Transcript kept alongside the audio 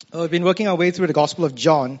We've been working our way through the Gospel of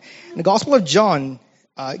John. And the Gospel of John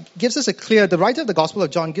the writer of the Gospel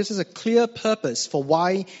of John gives us a clear purpose for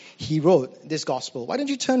why he wrote this Gospel. Why don't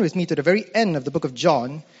you turn with me to the very end of the book of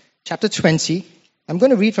John, chapter 20. I'm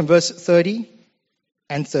going to read from verse 30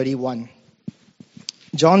 and 31.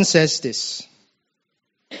 John says this.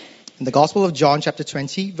 In the Gospel of John, chapter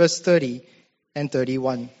 20, verse 30 and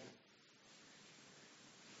 31.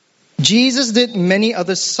 Jesus did many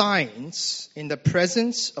other signs in the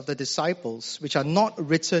presence of the disciples, which are not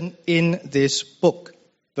written in this book.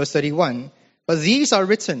 Verse 31. But these are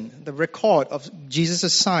written, the record of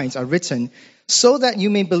Jesus' signs are written, so that you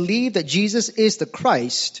may believe that Jesus is the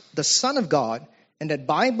Christ, the Son of God, and that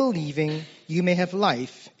by believing you may have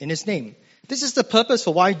life in his name. This is the purpose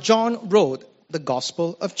for why John wrote the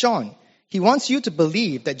Gospel of John. He wants you to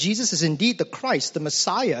believe that Jesus is indeed the Christ, the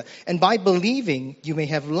Messiah, and by believing you may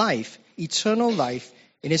have life, eternal life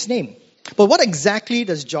in his name. But what exactly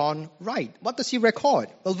does John write? What does he record?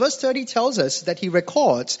 Well, verse 30 tells us that he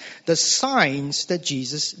records the signs that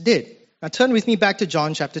Jesus did. Now turn with me back to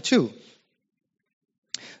John chapter 2.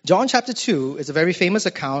 John chapter 2 is a very famous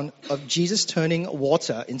account of Jesus turning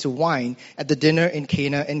water into wine at the dinner in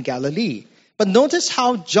Cana in Galilee. But notice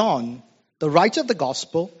how John, the writer of the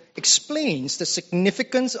gospel, explains the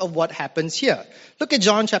significance of what happens here. Look at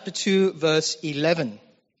John chapter 2, verse 11.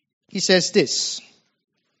 He says this.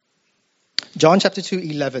 John chapter 2,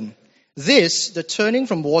 11. This, the turning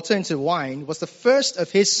from water into wine, was the first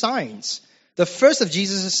of his signs, the first of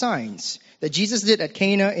Jesus' signs that Jesus did at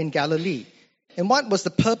Cana in Galilee. And what was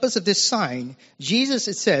the purpose of this sign? Jesus,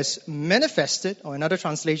 it says, manifested, or another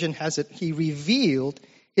translation has it, he revealed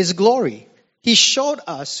his glory. He showed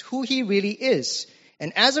us who he really is.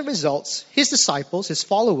 And as a result, his disciples, his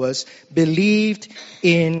followers, believed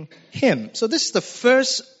in him. So this is the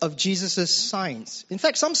first of Jesus' signs. In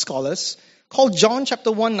fact, some scholars call John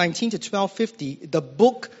chapter 1, 19 to 12:50 the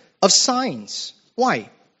book of signs. Why?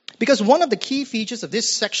 Because one of the key features of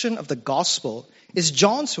this section of the gospel is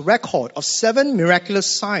John's record of 7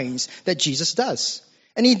 miraculous signs that Jesus does.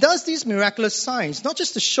 And he does these miraculous signs not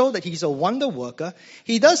just to show that he's a wonder worker.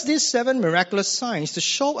 He does these 7 miraculous signs to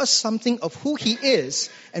show us something of who he is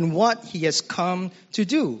and what he has come to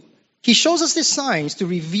do. He shows us these signs to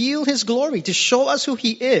reveal his glory, to show us who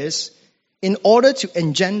he is in order to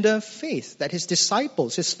engender faith, that his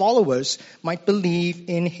disciples, his followers, might believe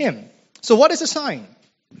in him. So what is a sign?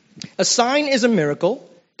 A sign is a miracle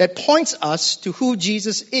that points us to who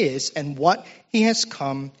Jesus is and what he has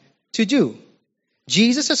come to do.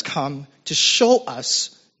 Jesus has come to show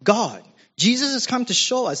us God. Jesus has come to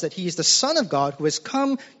show us that he is the Son of God who has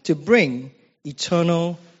come to bring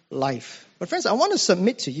eternal life. But friends, I want to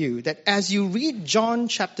submit to you that as you read John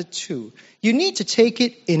chapter 2, you need to take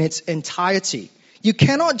it in its entirety. You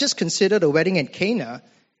cannot just consider the wedding at Cana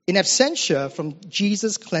in absentia from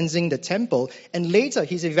Jesus cleansing the temple and later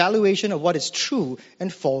his evaluation of what is true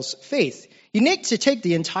and false faith. You need to take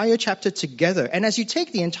the entire chapter together. And as you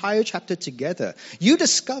take the entire chapter together, you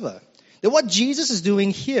discover that what Jesus is doing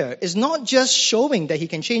here is not just showing that he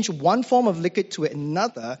can change one form of liquor to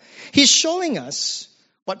another. He's showing us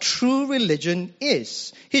what true religion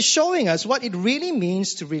is. He's showing us what it really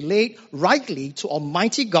means to relate rightly to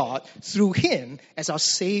Almighty God through him as our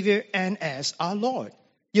Savior and as our Lord.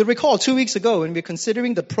 You'll recall 2 weeks ago when we were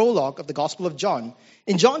considering the prologue of the Gospel of John.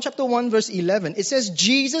 In John chapter 1 verse 11, it says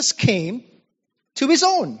Jesus came to his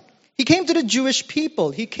own. He came to the Jewish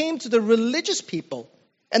people. He came to the religious people.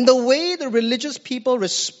 And the way the religious people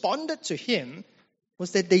responded to him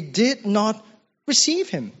was that they did not receive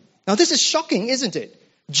him. Now this is shocking, isn't it?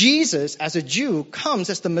 Jesus, as a Jew, comes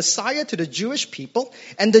as the Messiah to the Jewish people,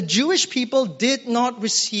 and the Jewish people did not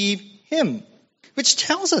receive him. Which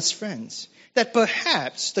tells us, friends, that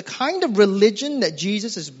perhaps the kind of religion that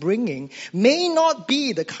Jesus is bringing may not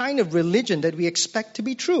be the kind of religion that we expect to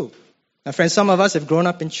be true. Now, friends, some of us have grown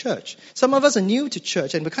up in church. Some of us are new to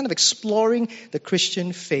church, and we're kind of exploring the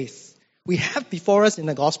Christian faith. We have before us in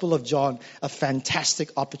the Gospel of John a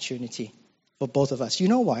fantastic opportunity for both of us. You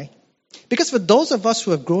know why? Because for those of us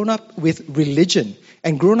who have grown up with religion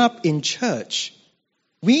and grown up in church,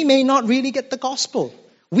 we may not really get the gospel.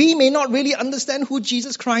 We may not really understand who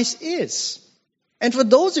Jesus Christ is. And for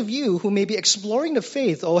those of you who may be exploring the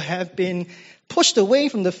faith or have been pushed away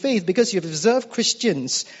from the faith because you've observed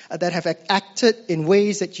Christians that have acted in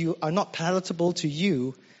ways that you are not palatable to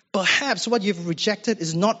you, perhaps what you've rejected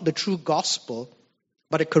is not the true gospel,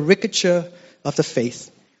 but a caricature of the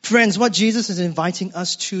faith. Friends, what Jesus is inviting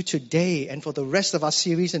us to today and for the rest of our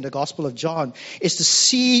series in the Gospel of John is to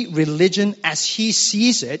see religion as he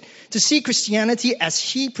sees it, to see Christianity as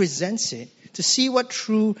he presents it, to see what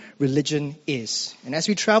true religion is. And as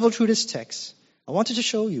we travel through this text, I want to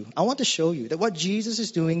show you that what Jesus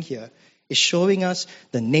is doing here is showing us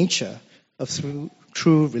the nature of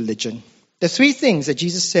true religion. There are three things that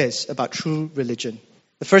Jesus says about true religion.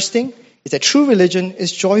 The first thing is that true religion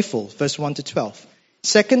is joyful, verse 1 to 12.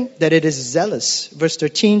 Second, that it is zealous, verse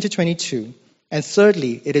 13 to 22. And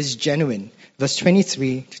thirdly, it is genuine, verse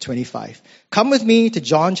 23 to 25. Come with me to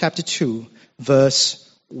John chapter 2,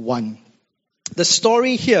 verse 1. The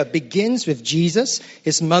story here begins with Jesus,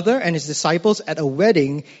 his mother, and his disciples at a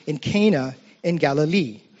wedding in Cana in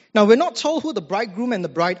Galilee. Now, we're not told who the bridegroom and the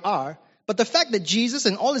bride are, but the fact that Jesus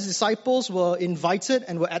and all his disciples were invited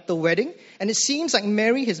and were at the wedding, and it seems like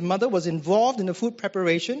Mary, his mother, was involved in the food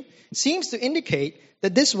preparation, seems to indicate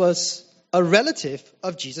that this was a relative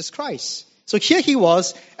of Jesus Christ. So here he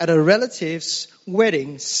was at a relative's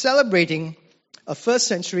wedding, celebrating a first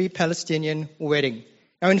century Palestinian wedding.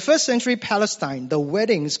 Now, in first century Palestine, the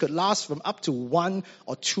weddings could last from up to 1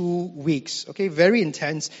 or 2 weeks. Okay, very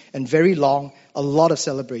intense and very long, a lot of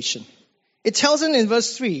celebration. It tells us in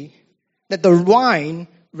verse 3 that the wine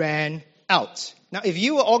ran out. Now, if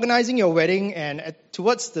you were organizing your wedding and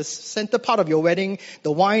towards the center part of your wedding,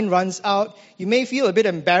 the wine runs out, you may feel a bit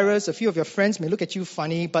embarrassed. A few of your friends may look at you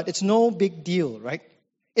funny, but it's no big deal, right?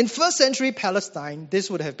 In first century Palestine,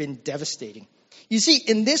 this would have been devastating. You see,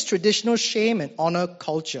 in this traditional shame and honor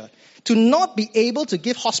culture, to not be able to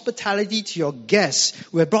give hospitality to your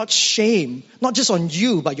guests would have brought shame, not just on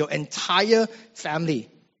you, but your entire family.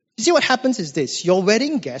 You see, what happens is this. Your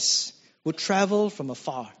wedding guests would travel from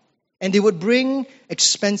afar, and they would bring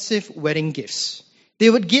expensive wedding gifts. They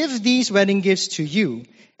would give these wedding gifts to you,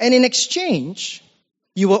 and in exchange,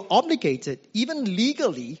 you were obligated, even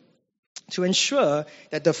legally, to ensure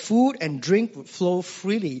that the food and drink would flow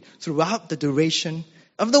freely throughout the duration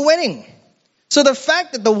of the wedding. So the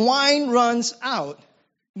fact that the wine runs out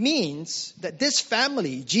means that this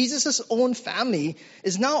family, Jesus' own family,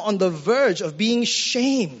 is now on the verge of being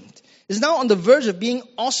shamed, is now on the verge of being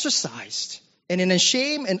ostracized. And in a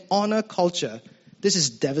shame and honor culture, this is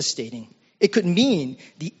devastating. It could mean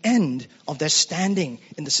the end of their standing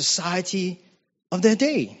in the society of their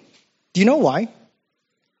day. Do you know why?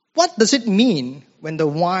 What does it mean when the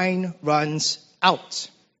wine runs out?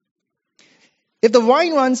 If the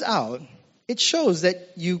wine runs out, it shows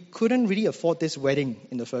that you couldn't really afford this wedding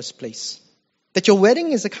in the first place. That your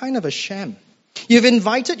wedding is a kind of a sham. You've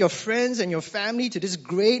invited your friends and your family to this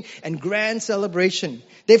great and grand celebration.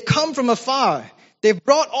 They've come from afar. They've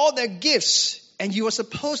brought all their gifts, and you were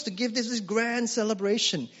supposed to give this grand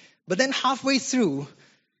celebration. But then halfway through,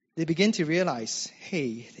 they begin to realize, hey,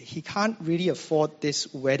 he can't really afford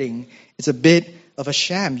this wedding. It's a bit of a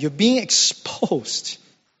sham. You're being exposed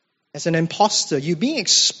as an imposter. You're being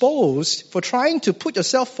exposed for trying to put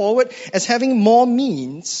yourself forward as having more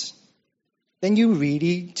means than you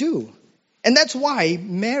really do. And that's why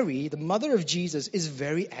Mary, the mother of Jesus, is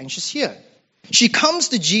very anxious here. She comes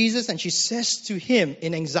to Jesus and she says to him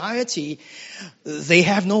in anxiety, they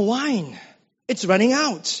have no wine. It's running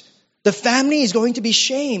out. The family is going to be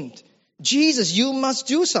shamed. Jesus, you must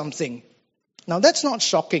do something. Now, that's not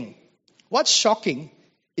shocking. What's shocking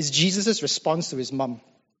is Jesus' response to his mom.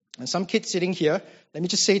 And some kids sitting here, let me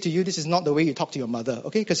just say to you, this is not the way you talk to your mother,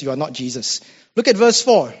 okay? Because you are not Jesus. Look at verse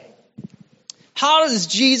 4. How does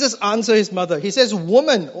Jesus answer his mother? He says,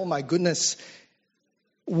 woman, oh my goodness.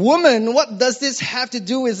 Woman, what does this have to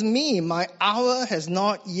do with me? My hour has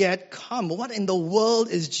not yet come. What in the world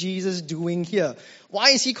is Jesus doing here?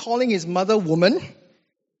 Why is he calling his mother woman?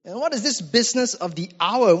 And what is this business of the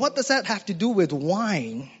hour? What does that have to do with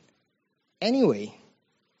wine? Anyway,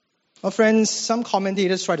 well, friends, some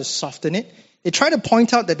commentators try to soften it. They try to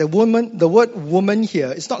point out that the word woman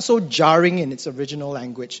here is not so jarring in its original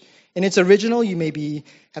language. In its original, you maybe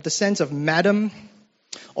have the sense of madam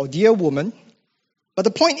or dear woman. But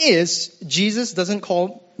the point is, Jesus doesn't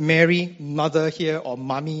call Mary mother here or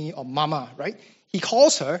mommy or mama, right? He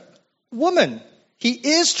calls her woman. He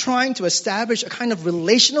is trying to establish a kind of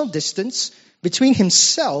relational distance between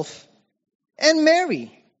himself and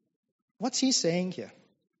Mary. What's he saying here?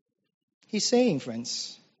 He's saying,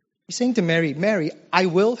 friends, he's saying to Mary, Mary, I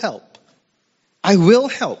will help. I will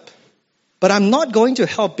help. But I'm not going to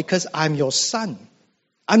help because I'm your son.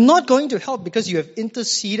 I'm not going to help because you have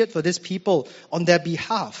interceded for these people on their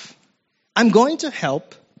behalf. I'm going to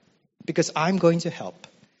help because I'm going to help.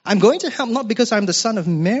 I'm going to help not because I'm the son of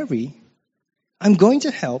Mary. I'm going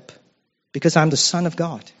to help because I'm the son of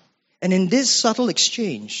God. And in this subtle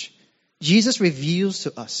exchange, Jesus reveals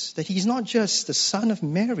to us that he's not just the son of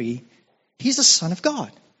Mary, he's the son of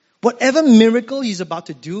God. Whatever miracle he's about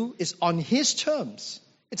to do is on his terms.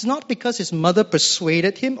 It's not because his mother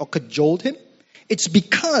persuaded him or cajoled him. It's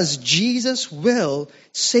because Jesus will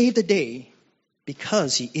save the day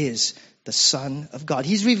because he is the Son of God.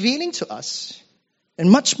 He's revealing to us,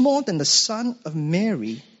 and much more than the son of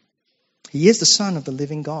Mary, he is the Son of the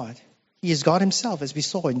living God. He is God himself, as we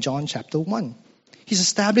saw in John chapter 1. He's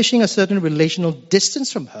establishing a certain relational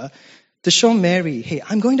distance from her to show Mary, hey,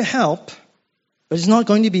 I'm going to help, but it's not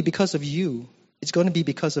going to be because of you. It's going to be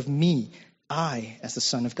because of me, I, as the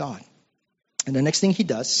Son of God. And the next thing he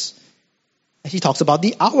does, he talks about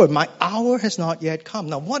the hour. My hour has not yet come.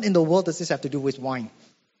 Now, what in the world does this have to do with wine?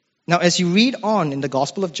 Now, as you read on in the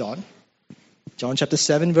Gospel of John, John chapter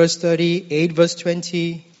 7, verse 30, 8, verse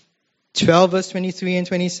 20, 12, verse 23 and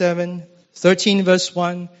 27, 13, verse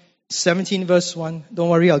 1, 17, verse 1. Don't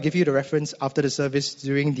worry, I'll give you the reference after the service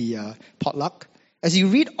during the potluck. As you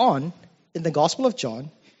read on in the Gospel of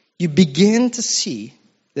John, you begin to see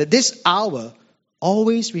that this hour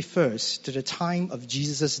always refers to the time of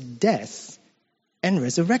Jesus' death and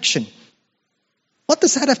resurrection. What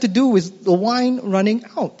does that have to do with the wine running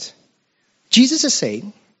out? Jesus is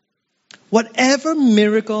saying, whatever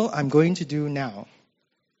miracle I'm going to do now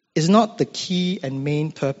is not the key and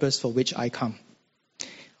main purpose for which I come.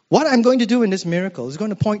 What I'm going to do in this miracle is going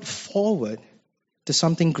to point forward to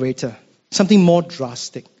something greater, something more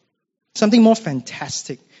drastic, something more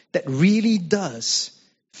fantastic that really does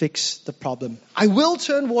fix the problem. I will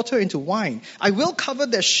turn water into wine. I will cover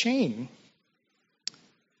their shame.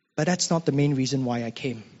 But that's not the main reason why I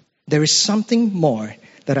came. There is something more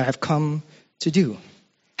that I have come to do.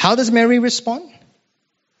 How does Mary respond?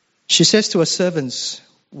 She says to her servants,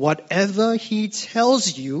 whatever he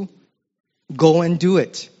tells you, go and do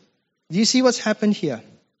it. Do you see what's happened here?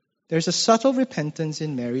 There's a subtle repentance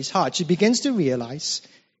in Mary's heart. She begins to realize,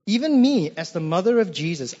 even me as the mother of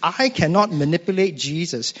Jesus, I cannot manipulate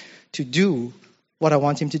Jesus to do what I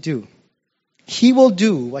want him to do. He will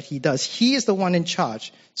do what he does. He is the one in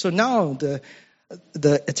charge. So now the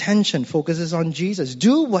attention focuses on Jesus.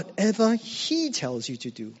 Do whatever he tells you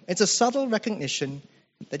to do. It's a subtle recognition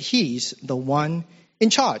that he's the one in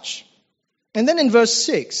charge. And then in verse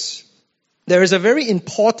 6, there is a very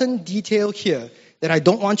important detail here that I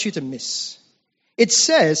don't want you to miss. It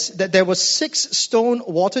says that there were 6 stone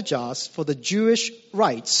water jars for the Jewish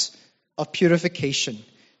rites of purification.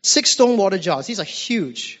 6 stone water jars. These are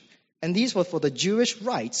huge. And these were for the Jewish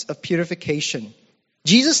rites of purification.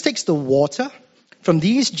 Jesus takes the water from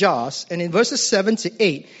these jars, and in verses 7 to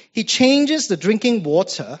 8, he changes the drinking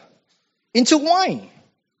water into wine.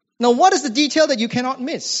 Now, what is the detail that you cannot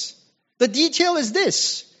miss? The detail is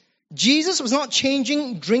this. Jesus was not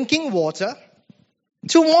changing drinking water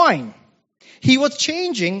to wine. He was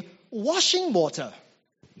changing washing water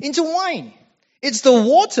into wine. It's the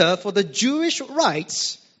water for the Jewish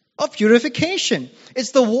rites of purification.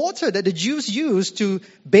 It's the water that the Jews used to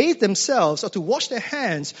bathe themselves or to wash their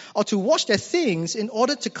hands or to wash their things in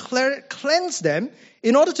order to cleanse them,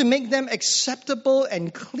 in order to make them acceptable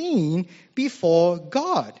and clean before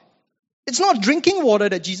God. It's not drinking water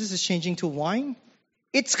that Jesus is changing to wine.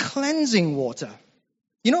 It's cleansing water.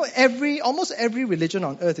 You know, almost every religion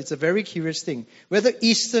on earth, it's a very curious thing. Whether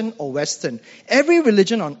Eastern or Western, every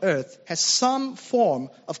religion on earth has some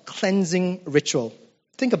form of cleansing ritual.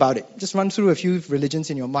 Think about it. Just run through a few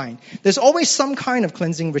religions in your mind. There's always some kind of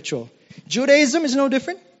cleansing ritual. Judaism is no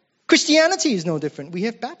different. Christianity is no different. We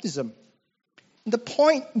have baptism. The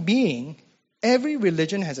point being, every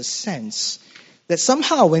religion has a sense that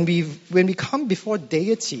somehow when we come before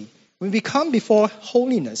deity, when we come before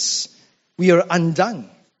holiness, we are undone.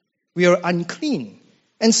 We are unclean.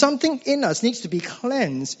 And something in us needs to be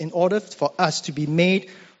cleansed in order for us to be made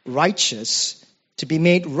righteous, to be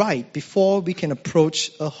made right before we can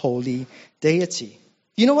approach a holy deity.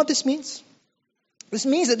 You know what this means? This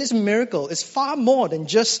means that this miracle is far more than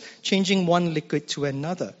just changing one liquid to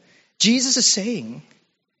another. Jesus is saying,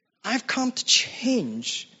 I've come to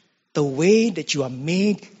change the way that you are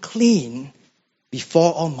made clean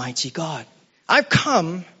before Almighty God. I've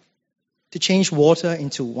come to change water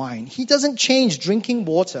into wine. He doesn't change drinking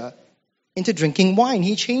water into drinking wine.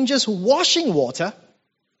 He changes washing water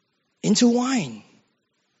into wine.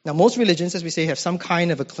 Now, most religions, as we say, have some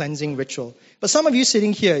kind of a cleansing ritual. But some of you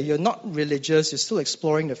sitting here, you're not religious, you're still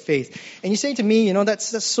exploring the faith. And you say to me,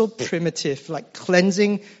 that's so primitive, like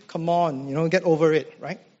cleansing, come on, get over it,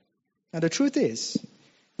 right? Now, the truth is,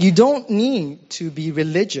 you don't need to be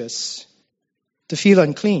religious to feel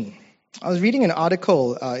unclean. I was reading an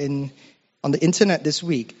article in on the internet this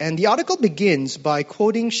week. And the article begins by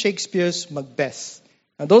quoting Shakespeare's Macbeth.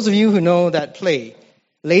 Now, those of you who know that play,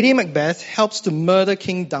 Lady Macbeth helps to murder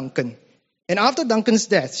King Duncan. And after Duncan's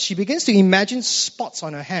death, she begins to imagine spots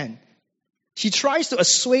on her hand. She tries to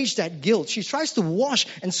assuage that guilt. She tries to wash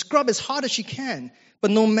and scrub as hard as she can.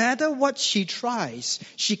 But no matter what she tries,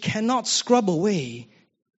 she cannot scrub away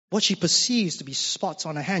what she perceives to be spots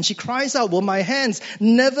on her hand. She cries out, "Will my hands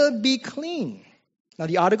never be clean?" Now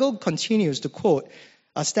the article continues to quote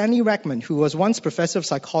Stanley Rachman, who was once professor of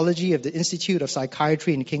psychology at the Institute of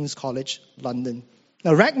Psychiatry in King's College, London.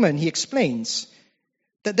 Now Rachman, he explains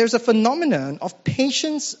that there's a phenomenon of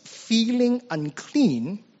patients feeling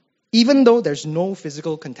unclean even though there's no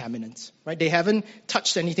physical contaminants, right? They haven't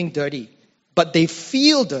touched anything dirty, but they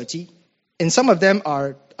feel dirty, and some of them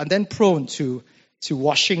are then prone to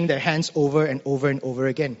washing their hands over and over and over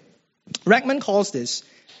again. Rachman calls this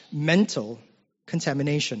mental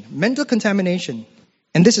contamination. Mental contamination,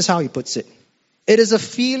 and this is how he puts it. It is a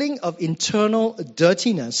feeling of internal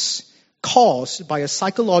dirtiness caused by a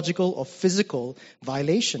psychological or physical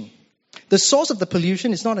violation. The source of the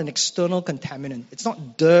pollution is not an external contaminant. It's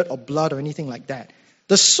not dirt or blood or anything like that.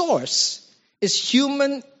 The source is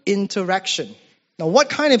human interaction. Now, what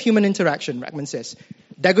kind of human interaction, Rachman says?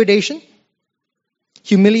 Degradation,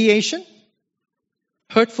 humiliation,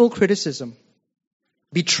 hurtful criticism,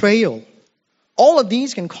 betrayal. All of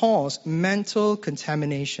these can cause mental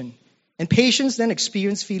contamination. And patients then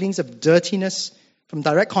experience feelings of dirtiness from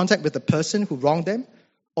direct contact with the person who wronged them,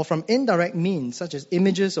 or from indirect means, such as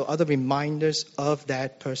images or other reminders of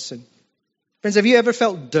that person. Friends, have you ever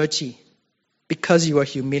felt dirty because you were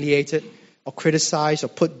humiliated or criticized or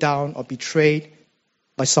put down or betrayed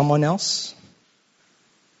by someone else?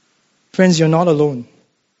 Friends, you're not alone.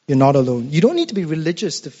 You're not alone. You don't need to be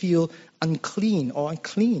religious to feel unclean or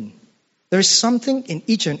unclean. There is something in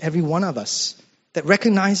each and every one of us that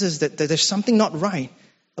recognizes that there's something not right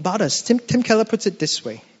about us. Tim Keller puts it this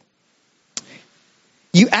way.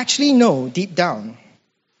 You actually know deep down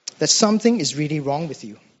that something is really wrong with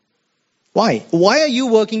you. Why? Why are you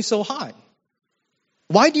working so hard?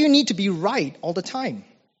 Why do you need to be right all the time?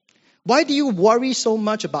 Why do you worry so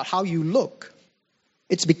much about how you look?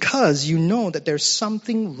 It's because you know that there's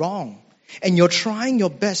something wrong. And you're trying your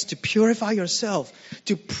best to purify yourself,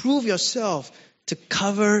 to prove yourself, to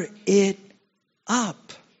cover it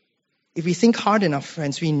up. If we think hard enough,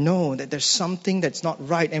 friends, we know that there's something that's not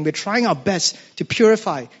right, and we're trying our best to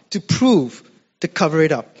purify, to prove, to cover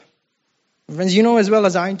it up. Friends, you know as well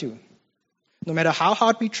as I do, no matter how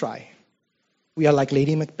hard we try, we are like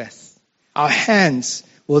Lady Macbeth. Our hands,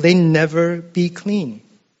 will they never be clean?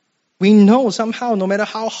 We know somehow, no matter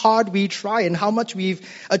how hard we try and how much we've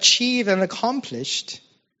achieved and accomplished,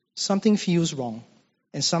 something feels wrong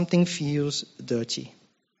and something feels dirty.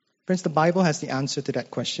 Friends, the Bible has the answer to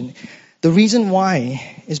that question. The reason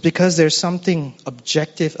why is because there's something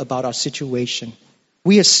objective about our situation.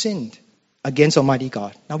 We have sinned against Almighty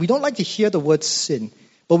God. Now, we don't like to hear the word sin,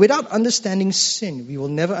 but without understanding sin, we will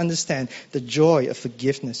never understand the joy of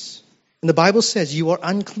forgiveness. And the Bible says you are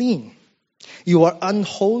unclean, you are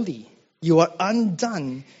unholy, you are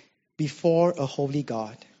undone before a holy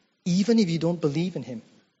God. Even if you don't believe in Him,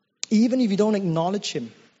 even if you don't acknowledge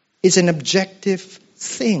Him, it's an objective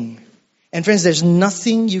thing. And friends, there's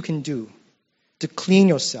nothing you can do to clean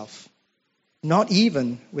yourself, not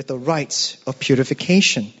even with the rites of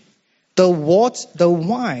purification. The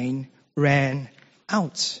wine ran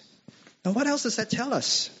out. Now, what else does that tell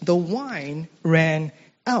us? The wine ran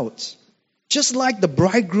out. Just like the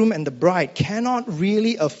bridegroom and the bride cannot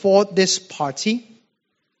really afford this party,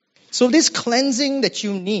 so this cleansing that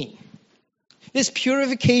you need, this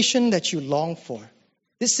purification that you long for,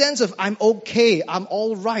 this sense of I'm okay, I'm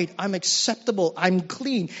all right, I'm acceptable, I'm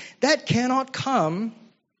clean, that cannot come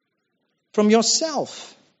from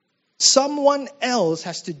yourself. Someone else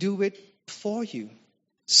has to do it for you.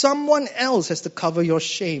 Someone else has to cover your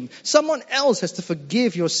shame. Someone else has to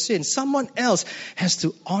forgive your sin. Someone else has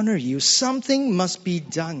to honor you. Something must be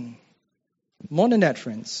done. More than that,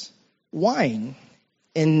 friends, wine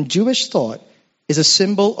in Jewish thought is a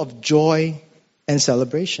symbol of joy and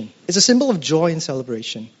celebration. It's a symbol of joy and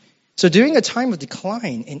celebration. So during a time of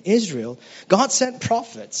decline in Israel, God sent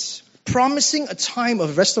prophets promising a time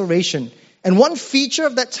of restoration. And one feature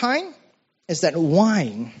of that time is that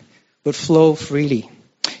wine would flow freely.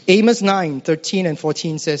 Amos 9:13 and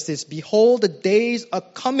 14 says this, "Behold, the days are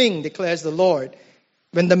coming, declares the Lord,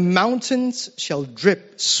 when the mountains shall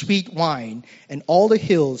drip sweet wine, and all the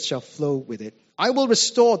hills shall flow with it. I will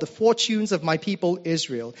restore the fortunes of my people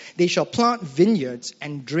Israel. They shall plant vineyards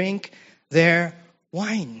and drink their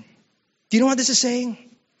wine." Do you know what this is saying?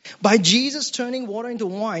 By Jesus turning water into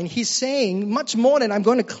wine, he's saying much more than I'm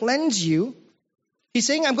going to cleanse you. He's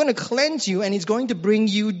saying I'm going to cleanse you and it's going to bring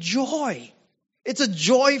you joy. It's a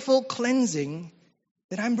joyful cleansing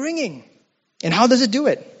that I'm bringing. And how does it do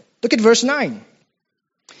it? Look at verse 9.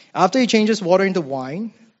 After he changes water into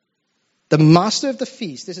wine, the master of the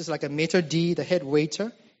feast, this is like a maitre d', the head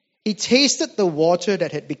waiter, he tasted the water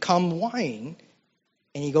that had become wine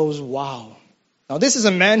and he goes, wow. Now this is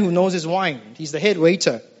a man who knows his wine. He's the head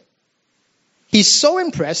waiter. He's so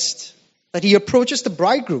impressed that he approaches the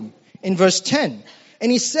bridegroom in verse 10.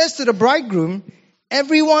 And he says to the bridegroom,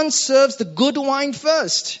 everyone serves the good wine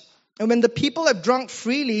first. And when the people have drunk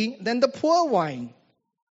freely, then the poor wine.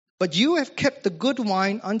 But you have kept the good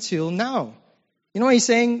wine until now. You know what he's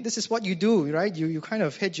saying? This is what you do, right? You kind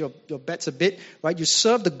of hedge your bets a bit, right? You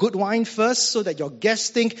serve the good wine first so that your guests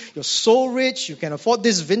think you're so rich, you can afford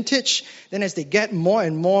this vintage. Then as they get more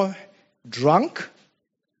and more drunk,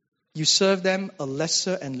 you serve them a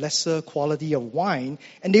lesser and lesser quality of wine.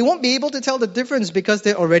 And they won't be able to tell the difference because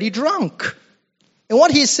they're already drunk. And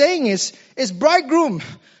what he's saying is bridegroom,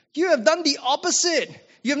 you have done the opposite.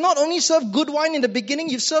 You have not only served good wine in the beginning,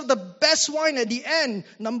 you've served the best wine at the end.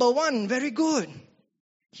 Number one, very good.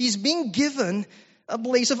 He's being given a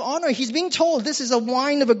place of honor. He's being told this is a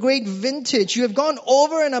wine of a great vintage. You have gone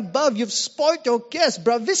over and above. You've spoiled your guests.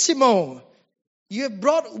 Bravissimo. You have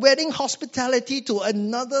brought wedding hospitality to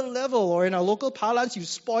another level. Or in our local parlance, you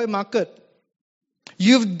spoil market.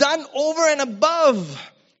 You've done over and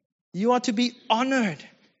above. You are to be honored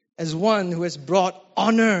as one who has brought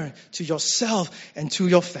honor to yourself and to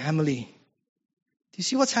your family. Do you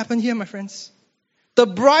see what's happened here, my friends? The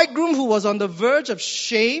bridegroom who was on the verge of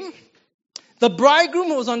shame, the bridegroom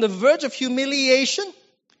who was on the verge of humiliation,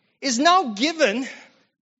 is now given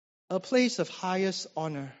a place of highest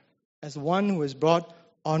honor as one who has brought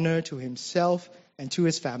honor to himself and to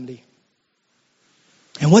his family.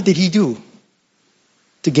 And what did he do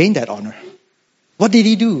to gain that honor? What did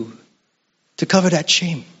he do to cover that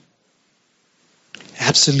shame?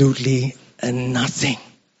 Absolutely nothing.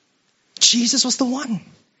 Jesus was the one.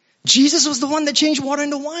 Jesus was the one that changed water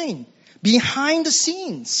into wine. Behind the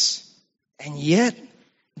scenes. And yet,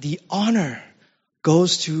 the honor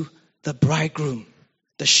goes to the bridegroom.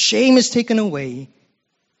 The shame is taken away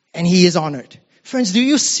and he is honored. Friends, do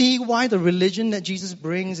you see why the religion that Jesus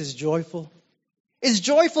brings is joyful? It's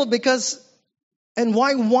joyful because, and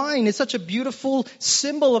why wine is such a beautiful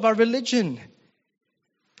symbol of our religion.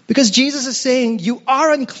 Because Jesus is saying, you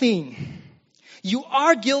are unclean. You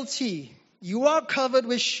are guilty. You are covered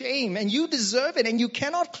with shame and you deserve it and you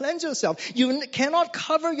cannot cleanse yourself. You cannot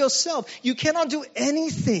cover yourself. You cannot do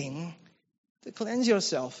anything to cleanse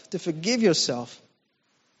yourself, to forgive yourself.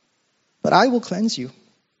 But I will cleanse you.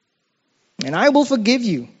 And I will forgive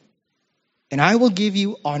you. And I will give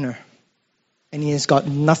you honor. And it has got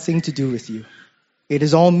nothing to do with you. It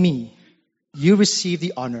is all me. You receive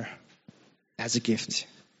the honor as a gift.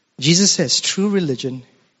 Jesus says true religion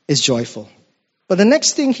is joyful. But the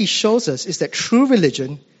next thing he shows us is that true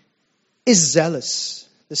religion is zealous.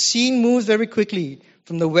 The scene moves very quickly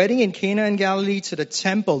from the wedding in Cana in Galilee to the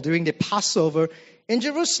temple during the Passover in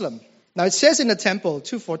Jerusalem. Now it says in the temple,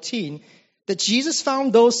 2:14, that Jesus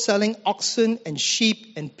found those selling oxen and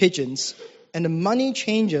sheep and pigeons and the money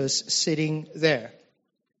changers sitting there.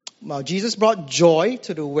 Now Jesus brought joy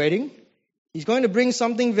to the wedding. He's going to bring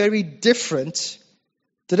something very different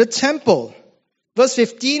to the temple. Verse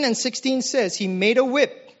 15 and 16 says, he made a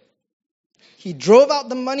whip. He drove out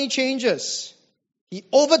the money changers. He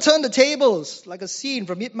overturned the tables like a scene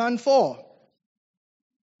from Ip Man 4.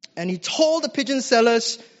 And he told the pigeon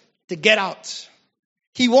sellers to get out.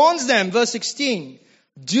 He warns them, verse 16,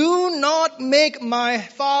 do not make my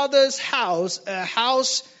Father's house a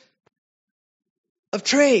house of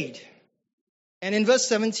trade. And in verse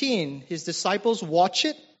 17, his disciples watch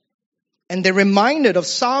it. And they're reminded of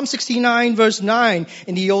Psalm 69 verse 9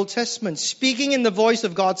 in the Old Testament, speaking in the voice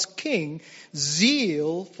of God's King,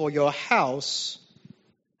 zeal for your house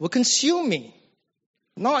will consume me.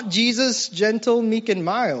 Not Jesus, gentle, meek, and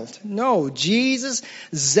mild. No, Jesus,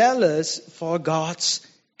 zealous for God's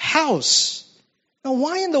house. Now,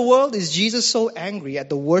 why in the world is Jesus so angry at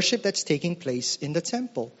the worship that's taking place in the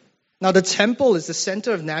temple? Now, the temple is the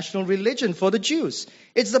center of national religion for the Jews.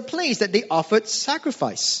 It's the place that they offered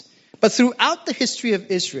sacrifice. But throughout the history of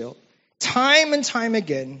Israel, time and time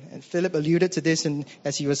again, and Philip alluded to this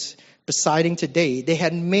as he was presiding today, they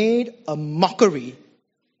had made a mockery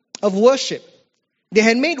of worship. They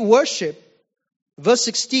had made worship, verse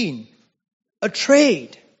 16, a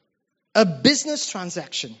trade, a business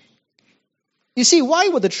transaction. You see, why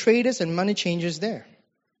were the traders and money changers there?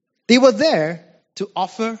 They were there to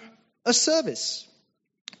offer a service.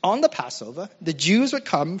 On the Passover, the Jews would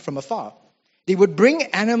come from afar. They would bring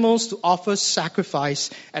animals to offer sacrifice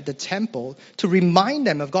at the temple to remind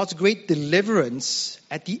them of God's great deliverance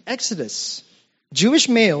at the Exodus. Jewish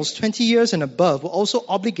males 20 years and above were also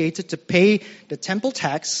obligated to pay the temple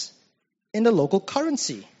tax in the local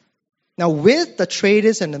currency. Now, with the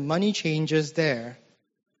traders and the money changers there,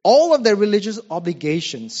 all of their religious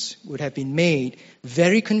obligations would have been made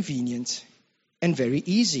very convenient and very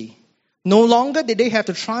easy. No longer did they have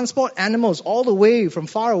to transport animals all the way from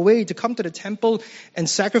far away to come to the temple and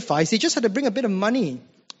sacrifice. They just had to bring a bit of money,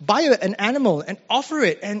 buy an animal and offer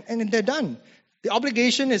it, and they're done. The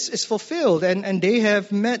obligation is fulfilled, and they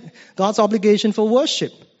have met God's obligation for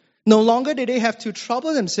worship. No longer did they have to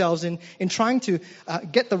trouble themselves in trying to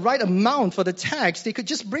get the right amount for the tax. They could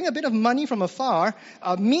just bring a bit of money from afar,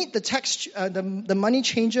 meet the money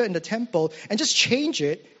changer in the temple, and just change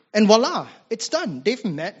it, and voila, it's done. They've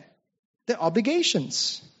met their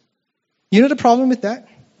obligations. You know the problem with that?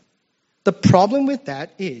 The problem with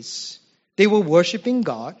that is they were worshiping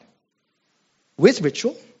God with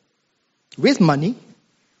ritual, with money,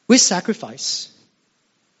 with sacrifice,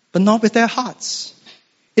 but not with their hearts.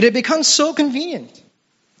 It had become so convenient.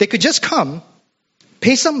 They could just come,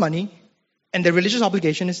 pay some money, and their religious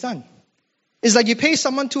obligation is done. It's like you pay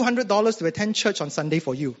someone $200 to attend church on Sunday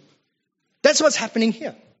for you. That's what's happening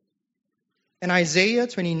here. In Isaiah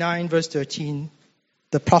 29 verse 13,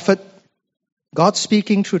 the prophet, God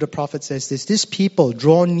speaking through the prophet says this people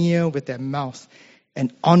draw near with their mouth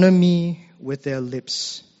and honor me with their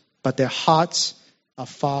lips, but their hearts are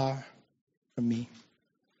far from me.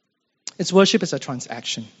 Its worship is a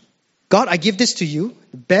transaction. God, I give this to you,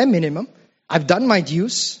 the bare minimum. I've done my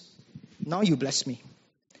dues. Now you bless me.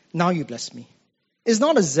 Now you bless me. It's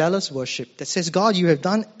not a zealous worship that says, God, you have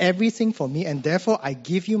done everything for me, and therefore I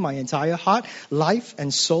give you my entire heart, life,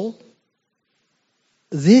 and soul.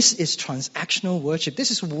 This is transactional worship.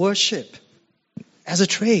 This is worship as a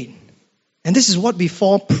trade. And this is what we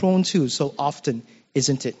fall prone to so often,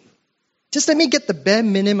 isn't it? Just let me get the bare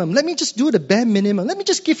minimum. Let me just do the bare minimum. Let me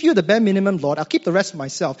just give you the bare minimum, Lord. I'll keep the rest for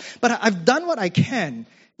myself. But I've done what I can.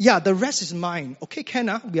 Yeah, the rest is mine. Okay,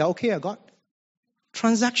 we are okay, God.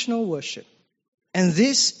 Transactional worship. And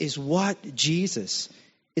this is what Jesus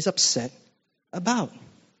is upset about.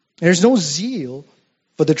 There's no zeal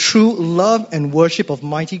for the true love and worship of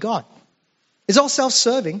mighty God. It's all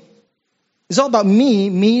self-serving. It's all about me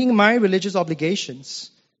meeting my religious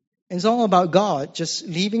obligations. And it's all about God just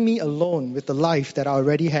leaving me alone with the life that I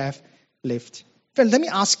already have lived. Friend, let me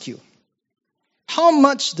ask you, how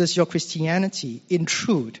much does your Christianity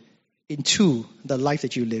intrude into the life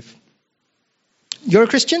that you live? You're a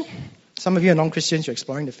Christian? Some of you are non-Christians, you're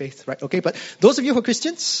exploring the faith, right? Okay, but those of you who are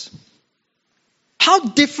Christians, how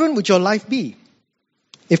different would your life be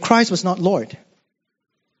if Christ was not Lord?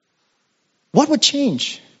 What would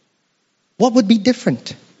change? What would be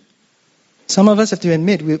different? Some of us have to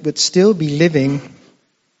admit we would still be living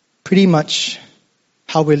pretty much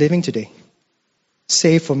how we're living today,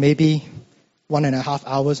 save for maybe 1.5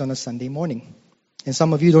 hours on a Sunday morning. And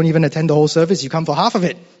some of you don't even attend the whole service, you come for half of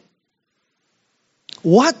it.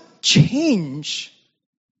 What change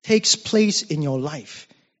takes place in your life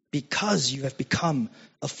because you have become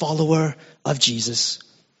a follower of Jesus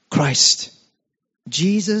Christ?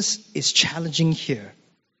 Jesus is challenging here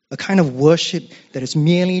a kind of worship that is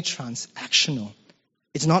merely transactional.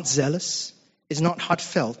 It's not zealous. It's not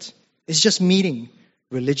heartfelt. It's just meeting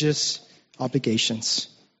religious obligations.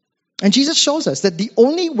 And Jesus shows us that the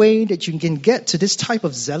only way that you can get to this type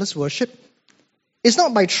of zealous worship is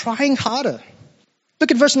not by trying harder.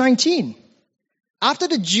 Look at verse 19. After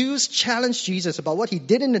the Jews challenged Jesus about what he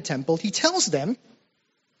did in the temple, he tells them,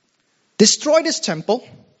 destroy this temple,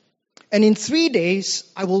 and in 3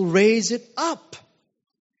 days I will raise it up.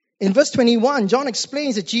 In verse 21, John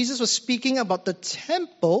explains that Jesus was speaking about the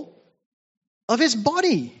temple of his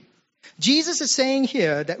body. Jesus is saying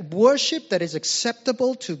here that worship that is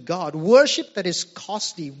acceptable to God, worship that is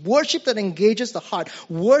costly, worship that engages the heart,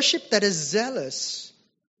 worship that is zealous,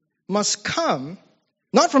 must come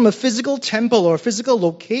not from a physical temple or a physical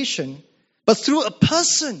location, but through a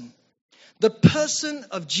person. The person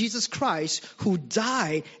of Jesus Christ who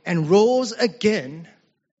died and rose again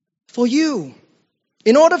for you.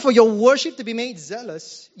 In order for your worship to be made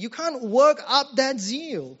zealous, you can't work up that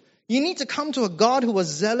zeal. You need to come to a God who was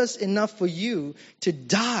zealous enough for you to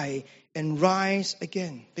die and rise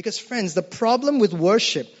again. Because friends, the problem with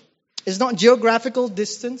worship is not geographical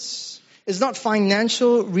distance. It's not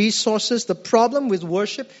financial resources. The problem with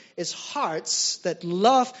worship is hearts that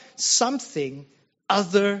love something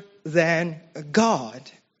other than God.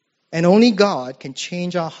 And only God can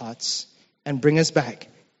change our hearts and bring us back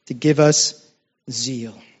to give us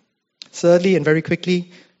zeal. Thirdly, and very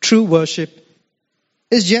quickly, true worship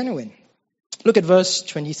is genuine. Look at verse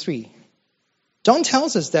 23. John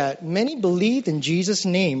tells us that many believed in Jesus'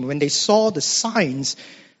 name when they saw the signs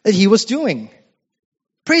that he was doing.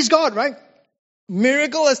 Praise God, right?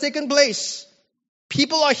 Miracle has taken place.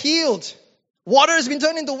 People are healed. Water has been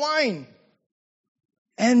turned into wine.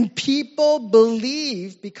 And people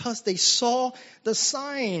believe because they saw the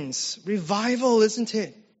signs. Revival, isn't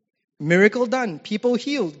it? Miracle done. People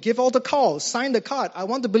healed. Give all the calls. Sign the card. I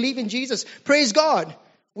want to believe in Jesus. Praise God.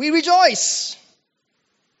 We rejoice.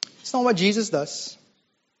 It's not what Jesus does.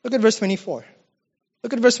 Look at verse 24.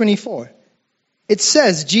 Look at verse 24. It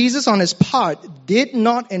says, Jesus on his part did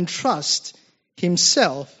not entrust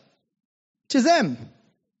himself to them.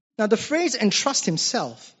 Now the phrase entrust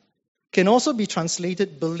himself can also be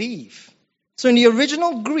translated believe. So in the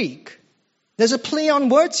original Greek, there's a play on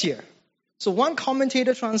words here. So one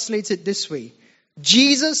commentator translates it this way.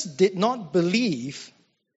 Jesus did not believe,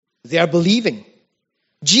 they are believing.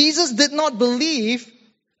 Jesus did not believe,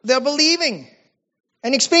 they're believing.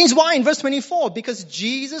 And explains why in verse 24. Because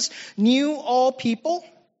Jesus knew all people.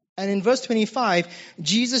 And in verse 25,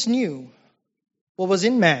 Jesus knew what was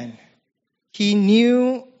in man. He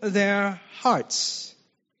knew their hearts.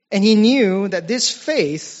 And he knew that this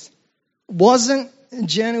faith wasn't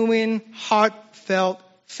genuine, heartfelt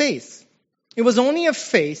faith. It was only a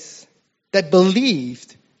faith that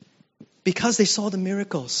believed because they saw the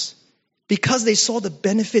miracles. Because they saw the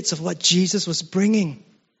benefits of what Jesus was bringing.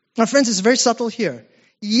 Now, friends, it's very subtle here.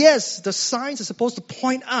 Yes, the signs are supposed to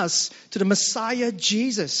point us to the Messiah,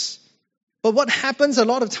 Jesus. But what happens a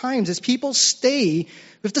lot of times is people stay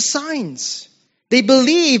with the signs. They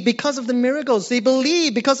believe because of the miracles. They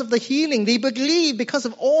believe because of the healing. They believe because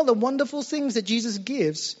of all the wonderful things that Jesus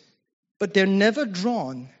gives. But they're never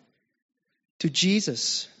drawn to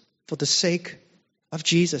Jesus for the sake of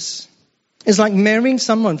Jesus. It's like marrying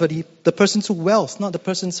someone for the person's wealth, not the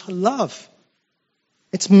person's love.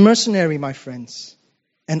 It's mercenary, my friends.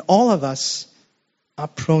 And all of us are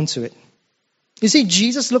prone to it. You see,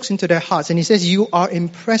 Jesus looks into their hearts and he says, you are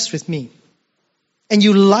impressed with me. And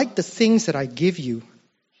you like the things that I give you.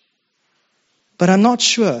 But I'm not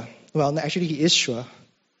sure. Well, actually, he is sure.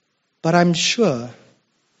 But I'm sure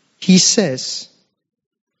he says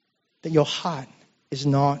that your heart is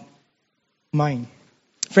not mine.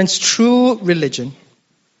 Friends, true religion,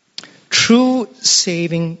 true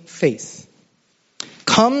saving faith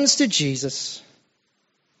comes to Jesus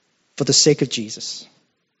for the sake of Jesus.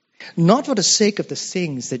 Not for the sake of the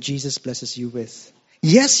things that Jesus blesses you with.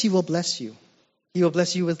 Yes, he will bless you. He will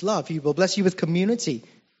bless you with love. He will bless you with community.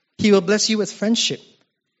 He will bless you with friendship.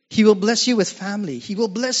 He will bless you with family. He will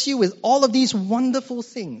bless you with all of these wonderful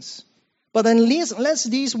things. But unless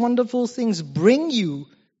these wonderful things bring you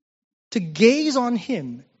to gaze on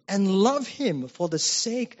him and love him for the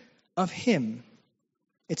sake of him,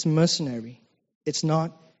 it's mercenary. It's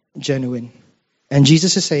not genuine. And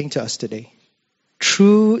Jesus is saying to us today,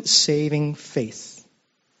 true saving faith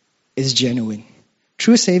is genuine.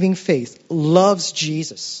 True saving faith loves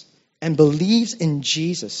Jesus and believes in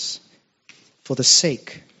Jesus for the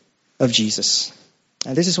sake of Jesus.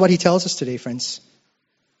 And this is what he tells us today, friends.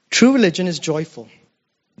 True religion is joyful.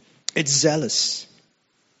 It's zealous.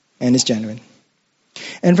 And it's genuine.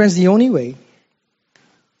 And friends, the only way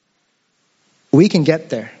we can get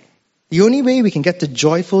there, the only way we can get to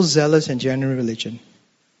joyful, zealous, and genuine religion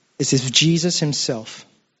is if Jesus himself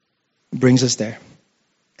brings us there.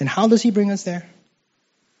 And how does he bring us there?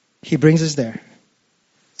 He brings us there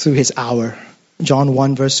through his hour, John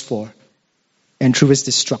 1 verse 4, and through his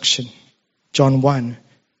destruction, John 1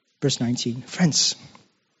 verse 19. Friends,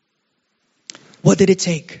 what did it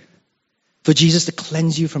take for Jesus to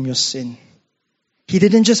cleanse you from your sin? He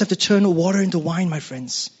didn't just have to turn water into wine, my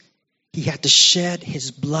friends. He had to shed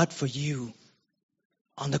his blood for you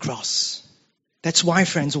on the cross. That's why,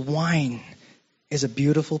 friends, wine is a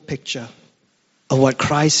beautiful picture of what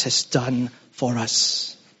Christ has done for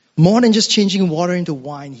us. More than just changing water into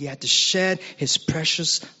wine, he had to shed his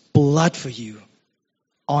precious blood for you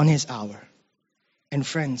on his hour. And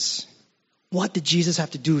friends, what did Jesus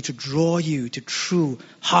have to do to draw you to true,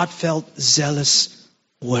 heartfelt, zealous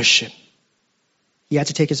worship? He had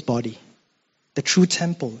to take his body, the true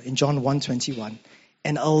temple in John 1:21,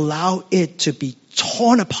 and allow it to be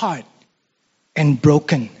torn apart and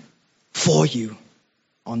broken for you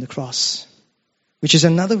on the cross. Which is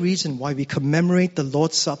another reason why we commemorate the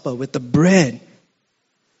Lord's Supper with the bread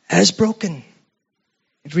as broken.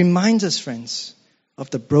 It reminds us, friends,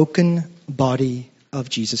 of the broken body of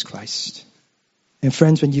Jesus Christ. And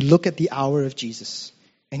friends, when you look at the hour of Jesus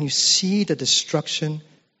and you see the destruction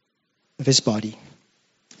of his body,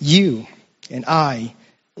 you and I,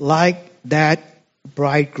 like that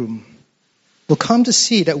bridegroom, will come to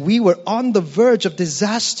see that we were on the verge of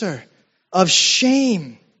disaster, of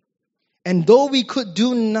shame. And though we could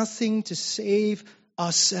do nothing to save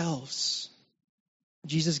ourselves,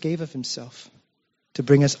 Jesus gave of himself to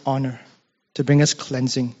bring us honor, to bring us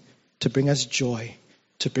cleansing, to bring us joy,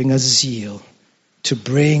 to bring us zeal, to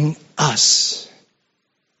bring us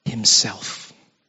himself.